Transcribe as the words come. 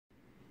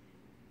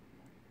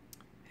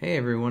Hey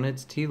everyone,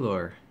 it's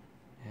T-Lore,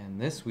 and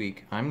this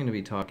week I'm going to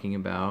be talking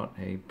about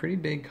a pretty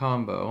big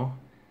combo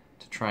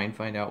to try and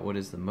find out what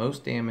is the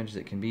most damage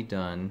that can be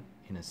done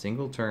in a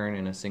single turn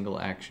in a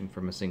single action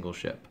from a single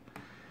ship.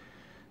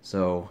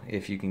 So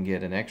if you can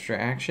get an extra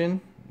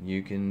action,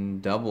 you can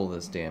double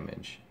this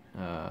damage.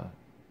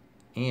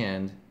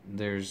 And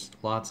there's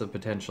lots of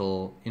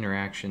potential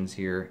interactions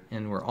here,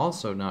 and we're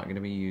also not going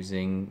to be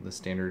using the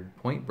standard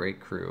point break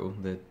crew,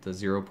 the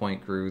 0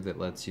 point crew that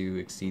lets you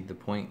exceed the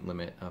point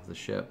limit of the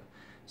ship.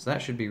 So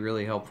that should be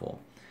really helpful.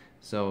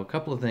 So a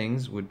couple of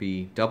things would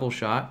be double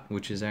shot,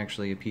 which is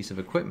actually a piece of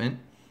equipment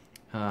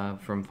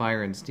from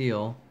Fire and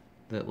Steel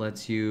that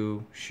lets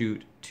you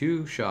shoot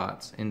 2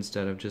 shots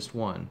instead of just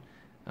 1.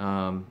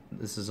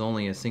 This is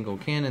only a single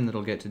cannon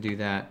that'll get to do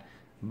that,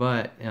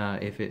 but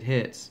if it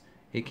hits,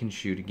 it can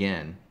shoot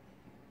again.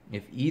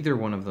 If either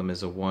one of them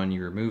is a 1,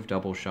 you remove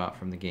double shot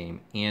from the game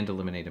and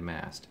eliminate a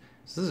mast.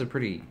 So this is a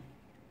pretty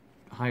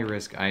high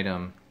risk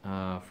item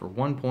for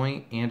 1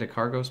 point and a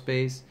cargo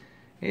space.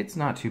 It's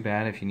not too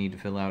bad if you need to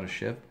fill out a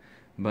ship,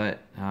 but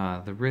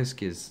the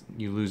risk is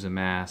you lose a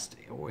mast,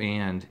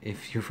 and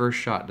if your first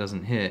shot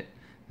doesn't hit,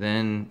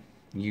 then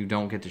you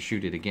don't get to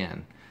shoot it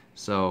again.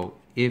 So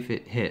if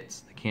it hits,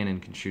 the cannon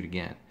can shoot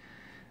again.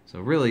 So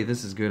really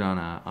this is good on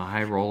a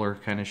high roller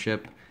kind of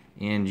ship,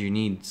 and you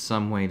need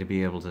some way to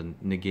be able to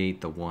negate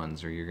the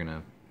 1s, or you're going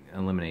to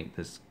eliminate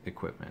this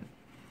equipment.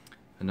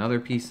 Another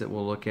piece that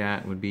we'll look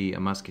at would be a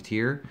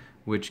Musketeer,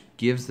 which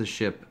gives the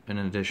ship an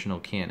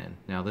additional cannon.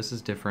 Now this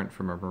is different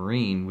from a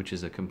Marine, which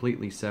is a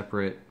completely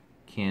separate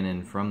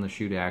cannon from the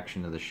shoot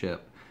action of the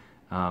ship.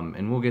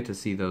 And we'll get to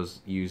see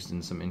those used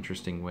in some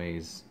interesting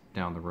ways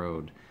down the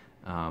road.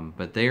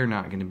 But they are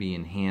not going to be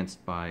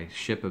enhanced by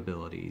ship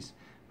abilities,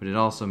 but it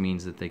also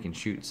means that they can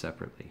shoot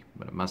separately.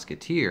 But a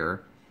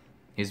Musketeer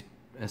is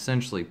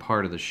essentially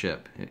part of the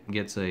ship. It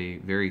gets a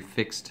very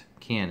fixed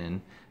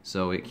cannon,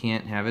 so it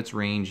can't have its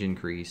range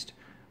increased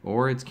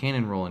or its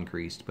cannon roll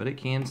increased, but it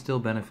can still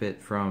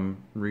benefit from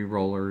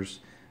re-rollers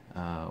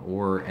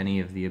or any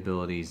of the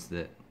abilities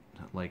that,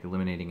 like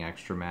eliminating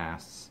extra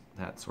masts,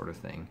 that sort of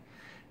thing.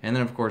 And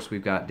then of course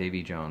we've got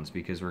Davy Jones,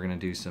 because we're going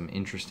to do some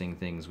interesting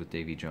things with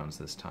Davy Jones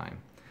this time.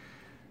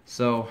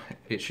 So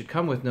it should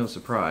come with no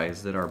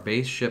surprise that our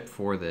base ship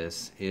for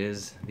this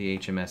is the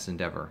HMS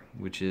Endeavour,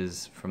 which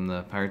is from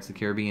the Pirates of the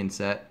Caribbean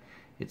set.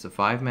 It's a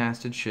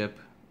 5-masted ship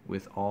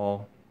with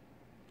all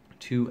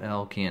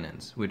 2L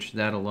cannons, which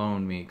that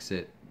alone makes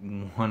it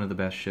one of the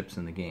best ships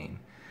in the game.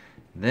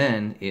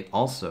 Then it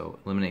also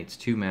eliminates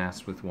 2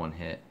 masts with 1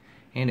 hit,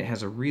 and it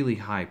has a really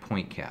high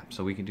point cap,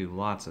 so we can do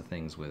lots of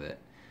things with it.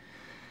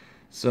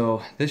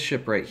 So this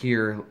ship right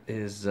here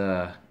is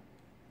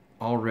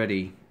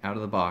already out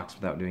of the box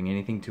without doing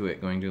anything to it,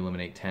 going to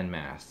eliminate 10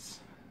 masts.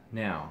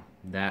 Now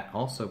that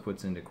also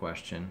puts into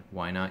question,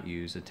 why not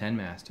use a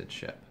 10-masted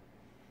ship?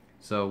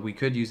 So we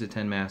could use a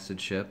 10-masted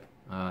ship.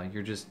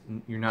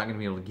 You're not going to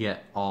be able to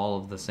get all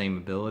of the same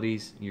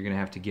abilities. You're going to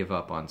have to give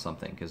up on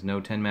something, because no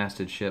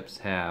 10-masted ships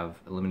have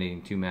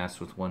eliminating 2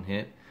 masts with 1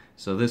 hit.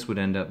 So this would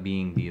end up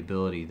being the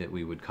ability that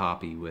we would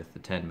copy with the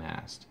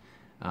 10-mast,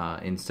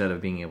 instead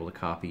of being able to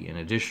copy an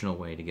additional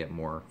way to get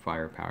more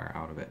firepower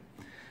out of it.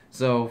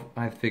 So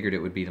I figured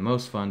it would be the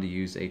most fun to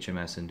use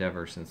HMS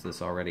Endeavour, since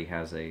this already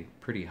has a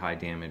pretty high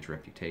damage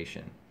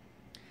reputation.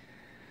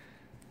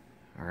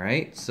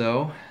 Alright,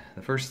 so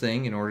the first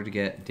thing in order to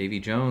get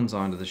Davy Jones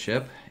onto the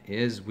ship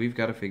is we've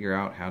got to figure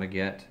out how to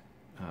get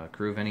a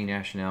crew of any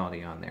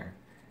nationality on there.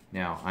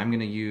 Now I'm going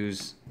to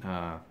use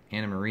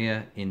Anna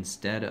Maria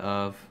instead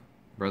of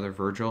Brother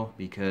Virgil,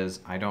 because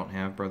I don't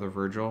have Brother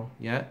Virgil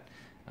yet.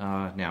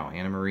 Now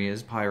Anna Maria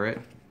is pirate,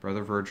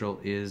 Brother Virgil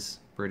is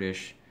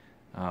British,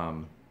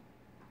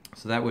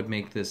 so that would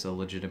make this a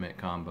legitimate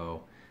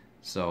combo.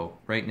 So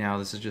right now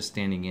this is just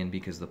standing in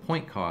because the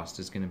point cost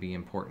is going to be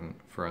important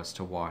for us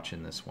to watch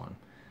in this one.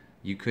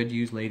 You could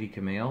use Lady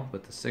Camille,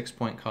 but the 6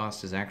 point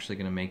cost is actually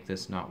going to make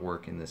this not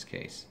work in this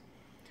case.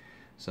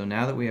 So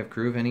now that we have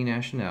crew of any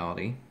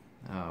nationality,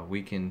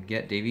 we can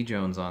get Davy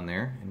Jones on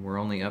there, and we're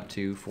only up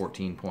to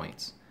 14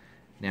 points.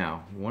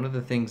 Now, one of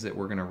the things that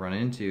we're going to run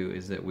into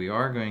is that we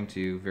are going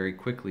to very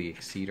quickly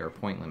exceed our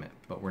point limit,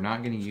 but we're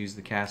not going to use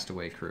the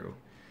castaway crew.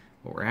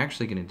 What we're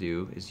actually going to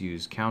do is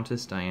use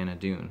Countess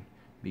Doone,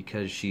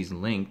 because she's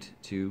linked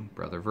to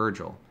Brother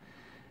Virgil.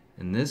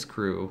 And this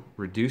crew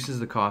reduces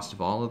the cost of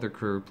all other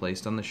crew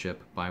placed on the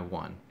ship by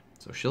 1.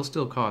 So she'll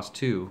still cost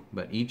 2,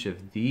 but each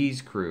of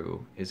these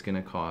crew is going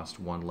to cost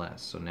 1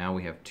 less. So now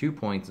we have 2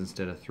 points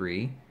instead of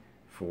 3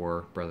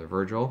 for Brother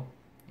Virgil,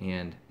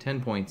 and 10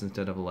 points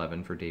instead of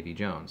 11 for Davy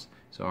Jones.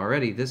 So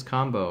already this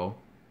combo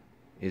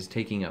is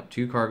taking up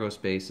 2 cargo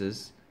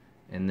spaces,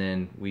 and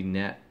then we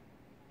net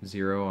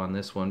 0 on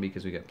this one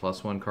because we get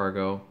 +1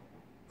 cargo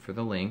for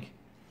the link,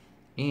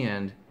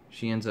 and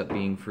she ends up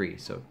being free.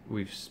 So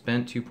we've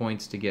spent 2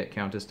 points to get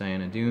Countess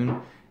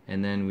Doone,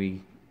 and then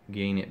we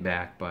gain it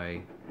back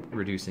by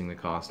reducing the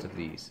cost of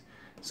these.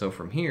 So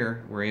from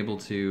here we're able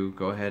to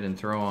go ahead and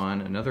throw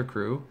on another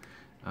crew,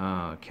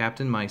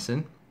 Captain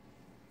Mysion,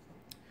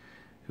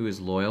 who is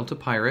loyal to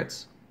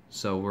pirates,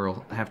 So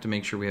we'll have to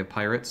make sure we have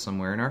pirates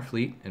somewhere in our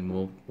fleet,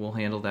 and we'll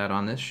handle that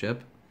on this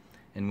ship.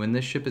 And when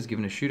this ship is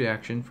given a shoot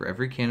action for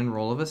every cannon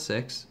roll of a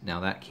 6, now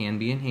that can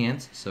be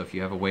enhanced, so if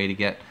you have a way to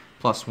get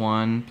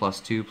 +1,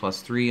 +2,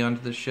 +3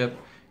 onto the ship,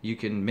 you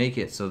can make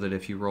it so that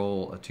if you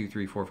roll a 2,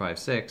 3, 4, 5,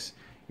 6,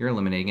 you're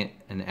eliminating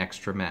an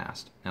extra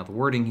mast. Now the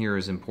wording here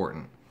is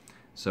important.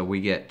 So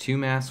we get 2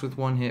 masts with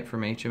 1 hit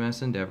from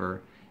HMS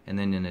Endeavour, and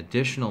then an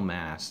additional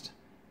mast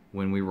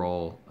when we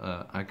roll,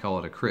 I call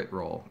it a crit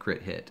roll,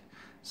 crit hit.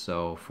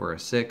 So for a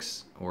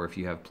 6, or if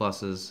you have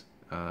pluses,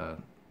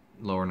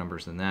 lower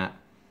numbers than that,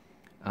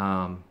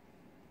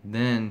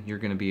 then you're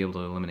going to be able to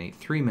eliminate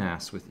 3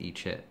 masts with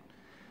each hit.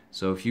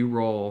 So if you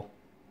roll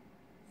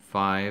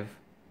 5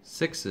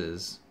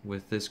 6s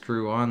with this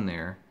crew on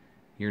there,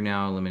 you're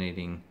now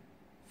eliminating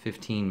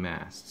 15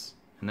 masts,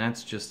 and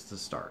that's just the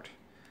start.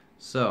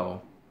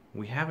 So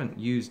we haven't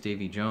used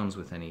Davy Jones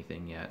with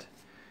anything yet.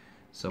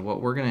 So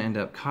what we're going to end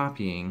up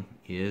copying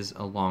is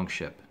a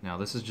longship. Now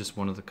this is just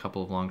one of the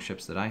couple of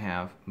longships that I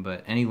have,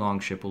 but any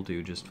longship will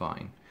do just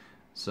fine.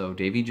 So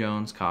Davy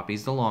Jones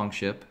copies the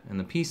longship, and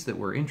the piece that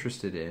we're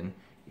interested in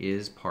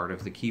is part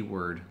of the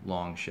keyword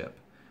longship.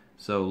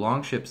 So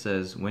longship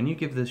says, when you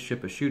give this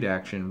ship a shoot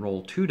action,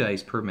 roll 2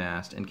 dice per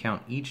mast and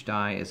count each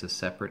die as a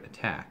separate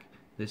attack.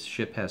 This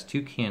ship has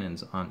 2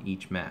 cannons on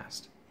each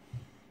mast.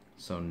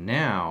 So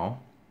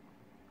now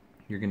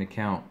you're going to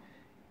count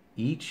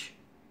each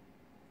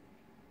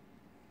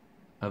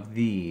of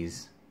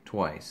these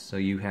twice. So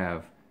you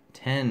have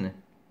 10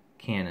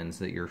 cannons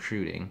that you're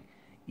shooting.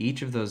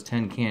 Each of those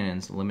 10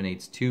 cannons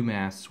eliminates 2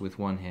 masts with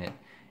 1 hit,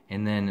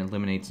 and then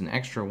eliminates an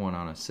extra one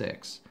on a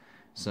 6.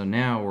 So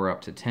now we're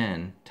up to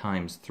 10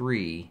 times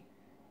 3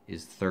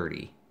 is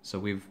 30. So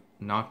we've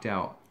knocked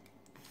out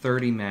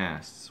 30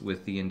 masts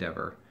with the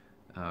Endeavour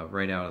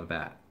right out of the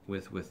bat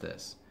with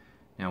this.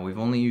 Now we've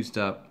only used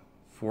up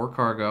 4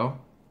 cargo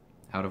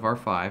out of our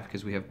 5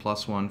 because we have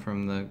 +1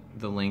 from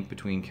the link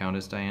between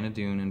Countess Doone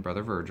and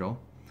Brother Virgil.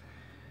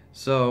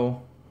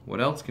 So what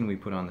else can we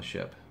put on the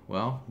ship?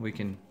 Well, we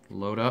can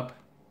load up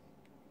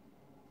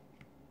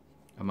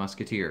a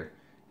Musketeer.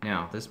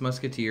 Now, this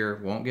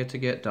Musketeer won't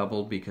get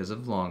doubled because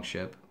of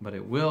Longship, but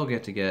it will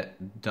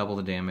get double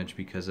the damage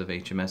because of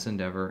HMS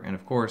Endeavour, and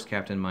of course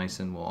Captain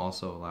Mysion will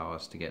also allow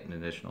us to get an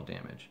additional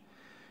damage.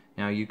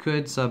 Now you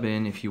could sub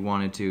in, if you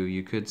wanted to,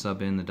 you could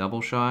sub in the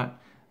double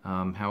shot.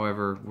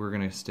 However, we're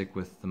going to stick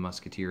with the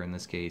Musketeer in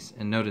this case,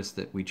 and notice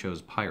that we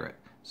chose Pirate.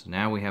 So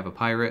now we have a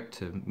Pirate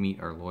to meet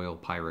our loyal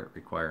Pirate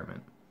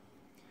requirement.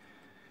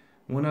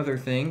 One other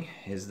thing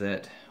is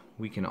that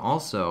we can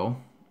also,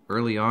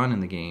 early on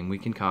in the game, we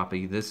can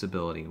copy this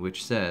ability,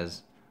 which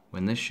says,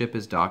 when this ship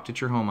is docked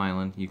at your home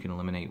island, you can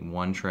eliminate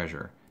 1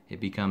 treasure. It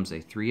becomes a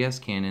 3S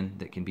cannon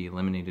that can be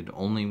eliminated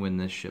only when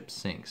this ship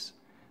sinks.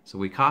 So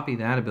we copy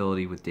that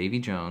ability with Davy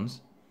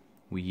Jones.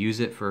 We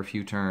use it for a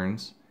few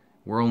turns.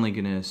 We're only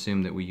going to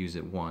assume that we use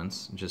it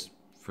once, just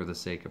for the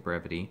sake of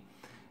brevity.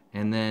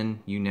 And then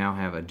you now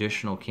have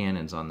additional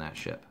cannons on that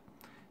ship.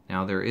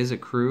 Now there is a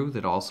crew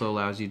that also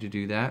allows you to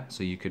do that,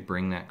 so you could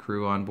bring that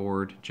crew on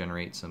board,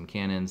 generate some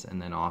cannons,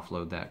 and then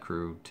offload that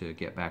crew to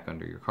get back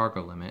under your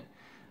cargo limit.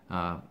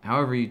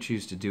 However you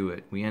choose to do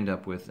it, we end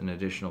up with an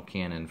additional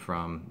cannon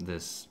from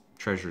this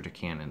treasure to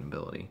cannon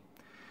ability.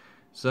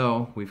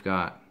 So we've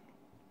got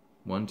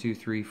 1, 2,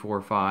 3, 4,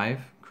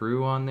 5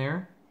 crew on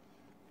there,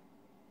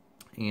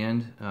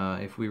 and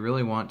if we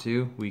really want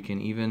to, we can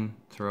even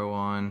throw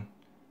on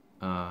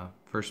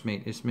First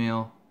Mate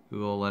Ismail, who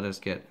will let us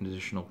get an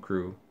additional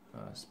crew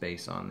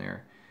space on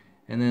there.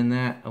 And then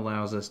that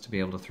allows us to be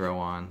able to throw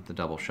on the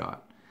double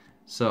shot.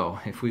 So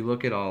if we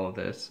look at all of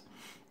this,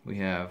 we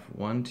have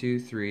 1, 2,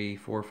 3,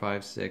 4,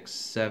 5, 6,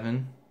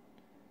 7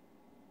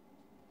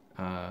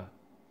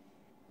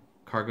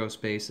 cargo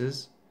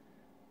spaces,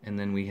 and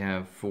then we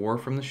have 4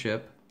 from the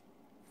ship,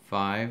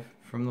 5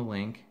 from the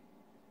link,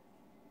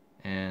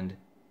 and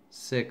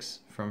 6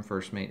 from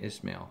First Mate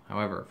Ismail.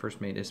 However,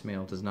 First Mate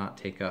Ismail does not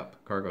take up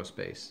cargo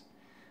space.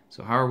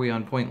 So how are we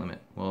on point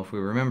limit? Well, if we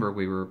remember,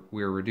 we were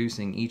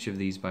reducing each of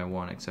these by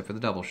 1, except for the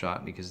double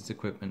shot, because it's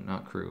equipment,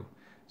 not crew.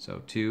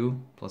 So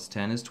 2 plus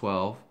 10 is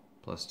 12,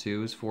 plus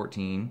 2 is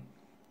 14,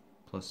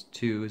 plus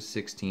 2 is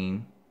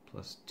 16,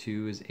 plus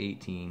 2 is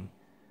 18,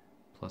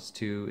 plus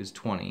 2 is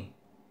 20,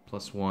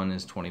 plus 1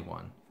 is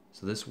 21.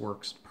 So this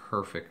works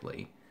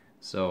perfectly.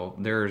 So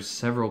there's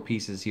several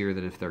pieces here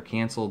that if they're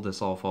canceled,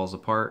 this all falls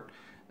apart.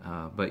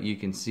 But you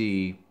can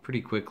see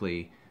pretty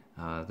quickly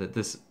that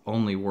this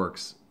only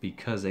works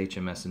because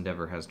HMS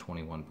Endeavour has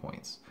 21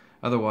 points.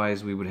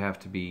 Otherwise, we would have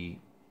to be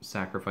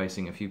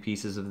sacrificing a few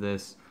pieces of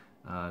this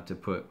to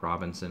put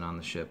Robinson on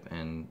the ship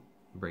and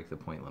break the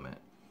point limit.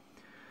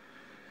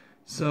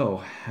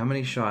 So, how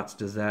many shots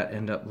does that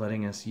end up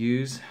letting us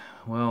use?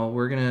 Well,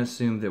 we're going to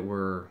assume that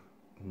we're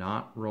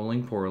not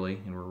rolling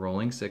poorly and we're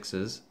rolling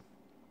 6s.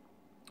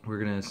 We're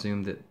going to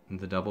assume that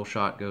the double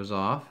shot goes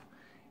off,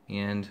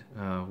 and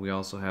we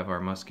also have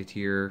our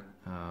Musketeer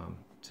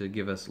to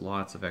give us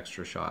lots of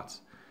extra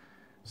shots.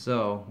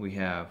 So we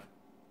have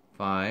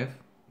 5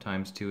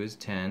 times 2 is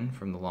 10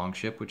 from the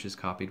Longship, which is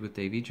copied with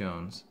Davy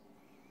Jones.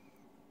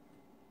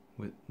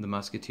 With the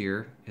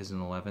Musketeer is an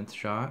 11th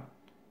shot.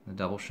 The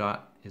double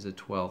shot is a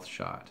 12th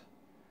shot.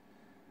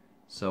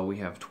 So we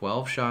have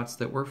 12 shots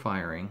that we're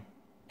firing,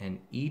 and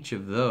each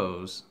of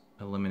those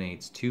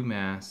eliminates 2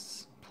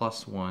 masts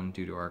plus 1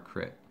 due to our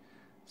crit.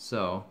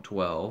 So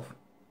 12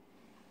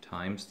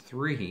 times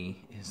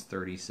 3 is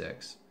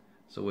 36.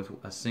 So with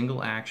a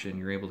single action,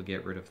 you're able to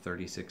get rid of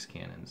 36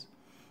 cannons.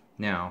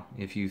 Now,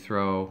 if you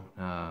throw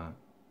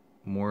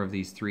more of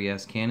these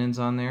 3S cannons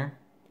on there,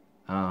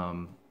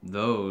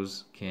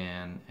 those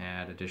can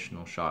add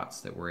additional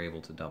shots that we're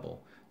able to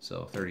double.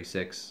 So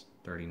 36,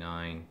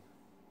 39,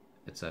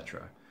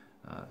 etc.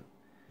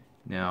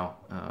 Now,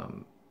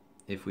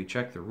 if we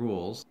check the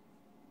rules,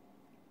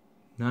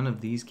 none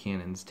of these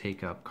cannons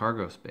take up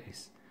cargo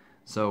space.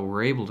 So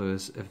we're able to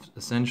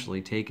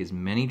essentially take as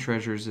many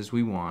treasures as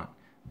we want,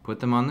 put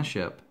them on the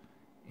ship,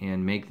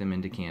 and make them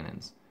into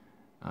cannons.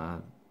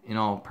 In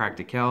all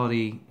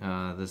practicality,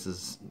 this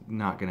is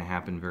not going to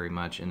happen very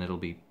much, and it'll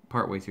be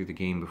partway through the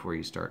game before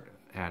you start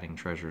adding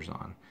treasures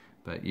on.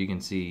 But you can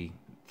see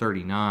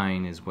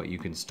 39 is what you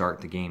can start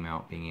the game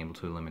out being able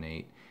to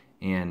eliminate,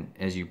 and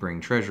as you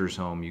bring treasures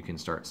home, you can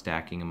start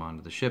stacking them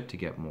onto the ship to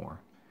get more.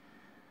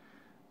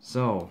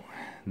 So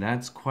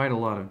that's quite a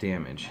lot of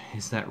damage.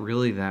 Is that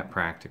really that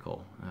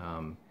practical?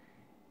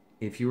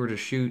 If you were to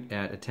shoot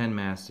at a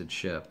 10-masted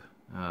ship,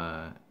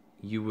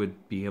 you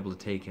would be able to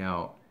take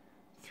out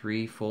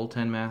 3 full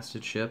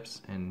 10-masted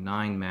ships and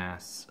 9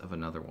 masts of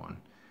another one.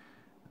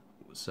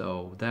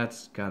 So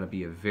that's got to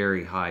be a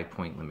very high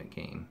point limit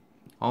game.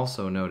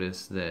 Also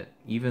notice that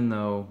even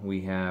though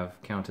we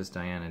have Countess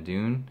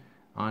Doone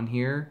on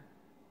here,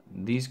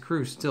 these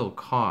crews still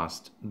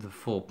cost the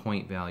full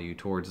point value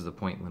towards the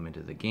point limit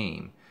of the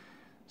game.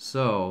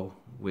 So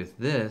with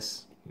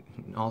this,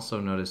 also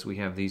notice we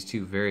have these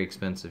 2 very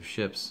expensive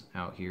ships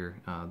out here.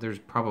 There's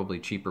probably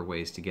cheaper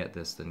ways to get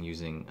this than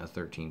using a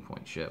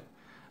 13-point ship.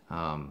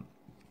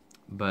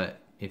 But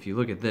if you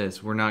look at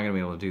this, we're not going to be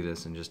able to do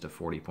this in just a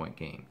 40-point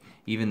game.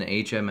 Even the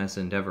HMS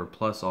Endeavour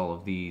plus all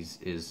of these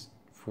is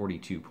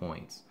 42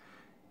 points.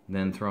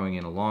 Then throwing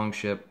in a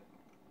Longship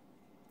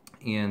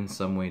and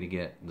some way to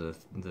get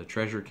the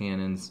treasure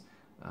cannons,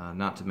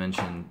 not to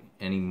mention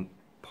any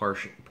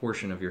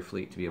portion of your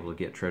fleet to be able to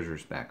get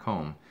treasures back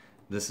home.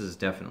 This is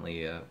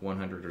definitely a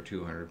 100 or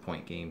 200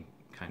 point game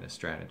kind of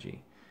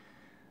strategy.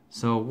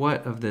 So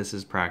what of this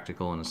is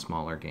practical in a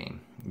smaller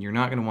game? You're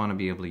not going to want to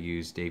be able to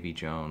use Davy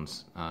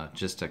Jones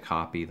just to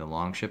copy the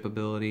Longship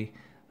ability.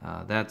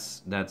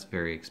 That's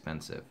very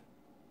expensive.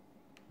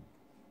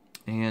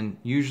 And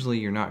usually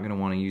you're not going to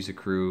want to use a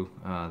crew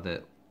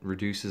that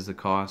reduces the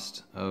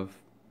cost of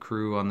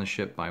crew on the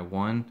ship by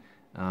 1.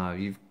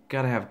 You've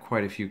got to have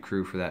quite a few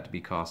crew for that to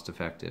be cost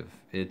effective.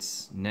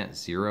 It's net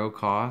 0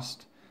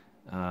 cost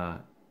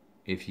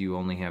if you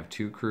only have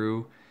 2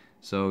 crew.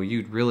 So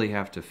you'd really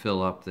have to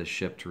fill up the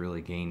ship to really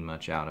gain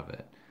much out of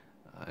it,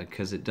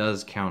 because it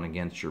does count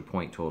against your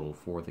point total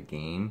for the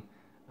game,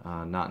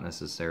 not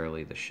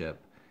necessarily the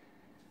ship.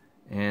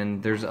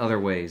 And there's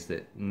other ways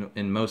that,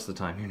 and most of the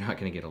time, you're not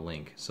going to get a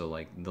link. So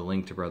like the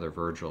link to Brother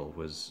Virgil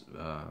was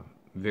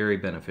very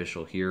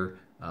beneficial here,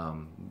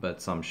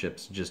 but some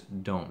ships just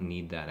don't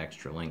need that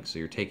extra link. So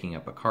you're taking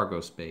up a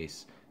cargo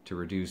space to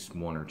reduce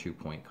 1 or 2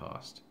 point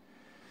cost.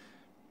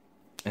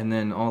 And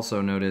then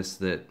also notice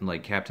that,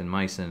 like Captain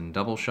Mysion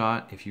double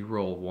shot, if you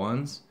roll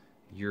 1s,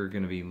 you're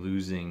going to be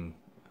losing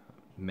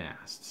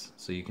masts.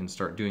 So you can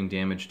start doing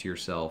damage to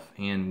yourself,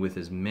 and with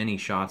as many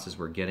shots as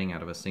we're getting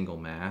out of a single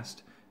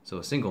mast. So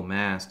a single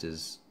mast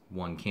is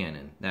 1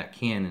 cannon. That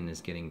cannon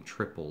is getting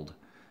tripled.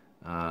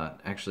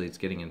 Actually, it's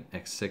getting an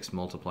X6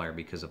 multiplier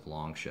because of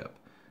Longship.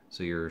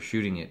 So you're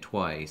shooting it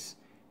twice,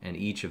 and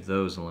each of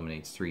those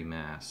eliminates 3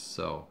 masts.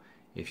 So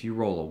if you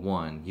roll a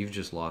 1, you've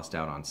just lost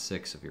out on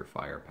 6 of your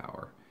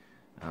firepower.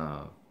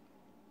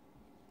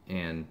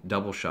 And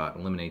double shot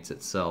eliminates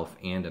itself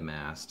and a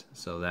mast,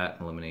 so that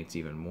eliminates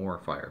even more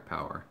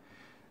firepower.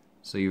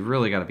 So you've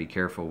really got to be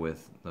careful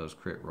with those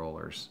crit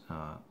rollers.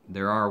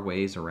 There are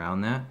ways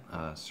around that.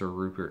 Sir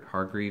Rupert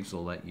Hargreaves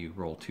will let you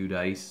roll 2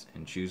 dice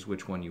and choose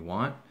which one you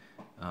want.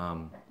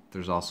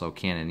 There's also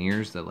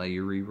cannoneers that let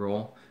you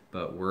re-roll,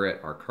 but we're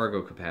at our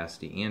cargo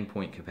capacity and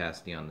point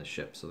capacity on the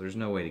ship, so there's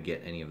no way to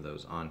get any of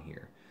those on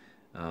here.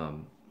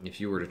 If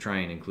you were to try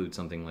and include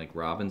something like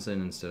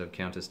Robinson instead of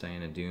Countess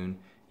Doone,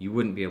 you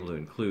wouldn't be able to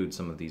include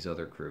some of these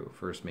other crew.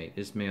 First Mate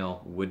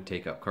Ismail would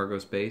take up cargo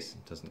space,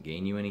 it doesn't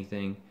gain you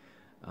anything,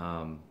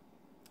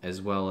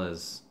 as well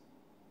as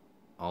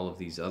all of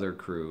these other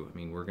crew. I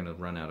mean, we're going to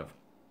run out of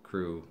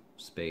crew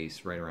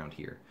space right around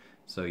here.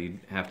 So you'd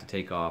have to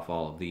take off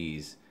all of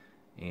these,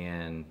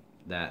 and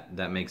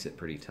that makes it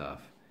pretty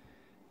tough.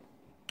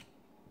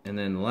 And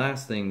then the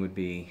last thing would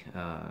be,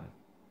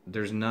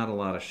 there's not a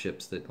lot of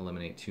ships that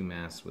eliminate 2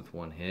 masts with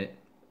 1 hit.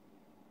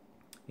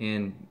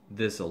 And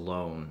this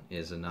alone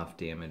is enough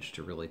damage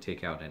to really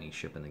take out any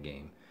ship in the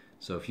game.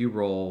 So if you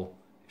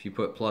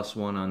put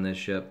 +1 on this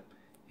ship,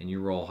 and you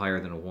roll higher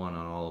than a 1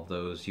 on all of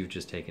those, you've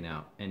just taken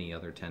out any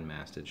other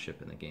 10-masted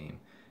ship in the game.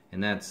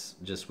 And that's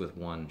just with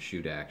one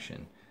shoot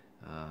action.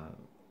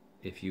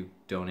 If you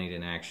donate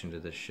an action to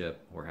the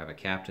ship or have a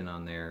captain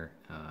on there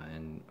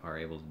and are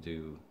able to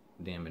do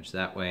damage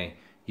that way,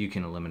 you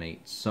can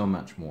eliminate so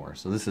much more.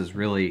 So this is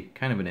really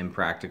kind of an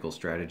impractical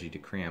strategy to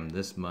cram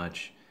this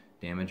much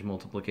damage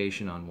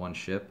multiplication on one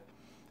ship.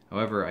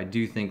 However, I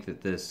do think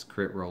that this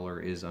crit roller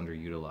is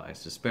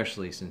underutilized,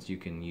 especially since you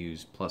can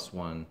use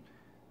 +1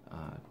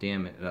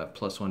 damage,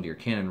 +1 to your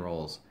cannon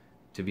rolls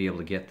to be able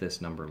to get this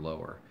number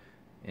lower.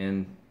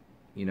 And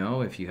you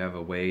know, if you have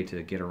a way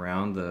to get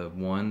around the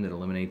 1 that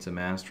eliminates a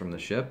mast from the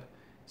ship,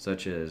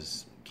 such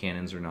as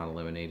cannons are not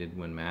eliminated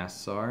when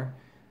masts are,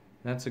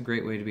 that's a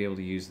great way to be able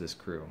to use this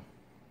crew.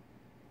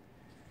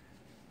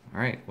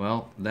 Alright,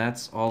 well,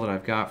 that's all that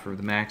I've got for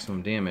the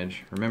maximum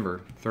damage.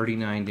 Remember,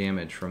 39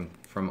 damage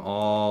from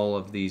all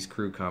of these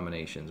crew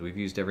combinations. We've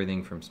used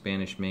everything from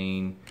Spanish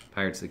Main,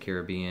 Pirates of the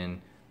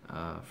Caribbean,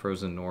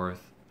 Frozen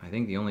North. I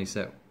think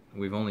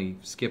we've only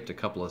skipped a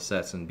couple of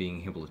sets in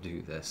being able to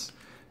do this.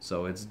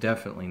 So it's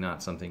definitely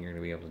not something you're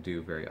going to be able to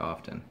do very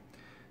often.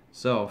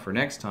 So for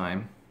next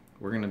time,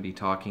 we're going to be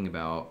talking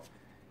about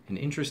an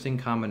interesting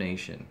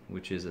combination,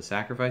 which is a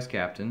sacrifice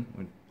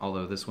captain,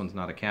 although this one's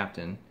not a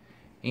captain,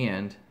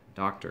 and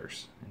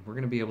doctors. And we're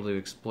going to be able to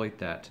exploit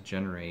that to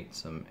generate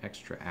some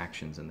extra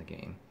actions in the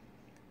game.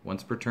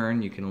 Once per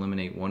turn, you can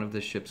eliminate one of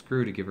the ship's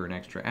crew to give her an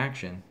extra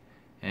action,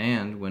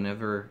 and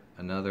whenever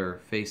another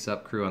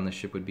face-up crew on the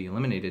ship would be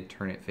eliminated,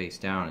 turn it face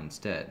down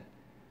instead.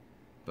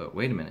 But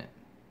wait a minute.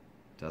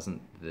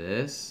 Doesn't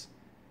this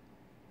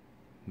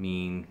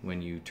mean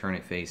when you turn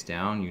it face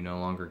down, you no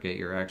longer get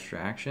your extra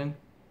action?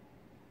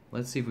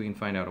 Let's see if we can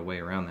find out a way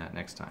around that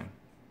next time.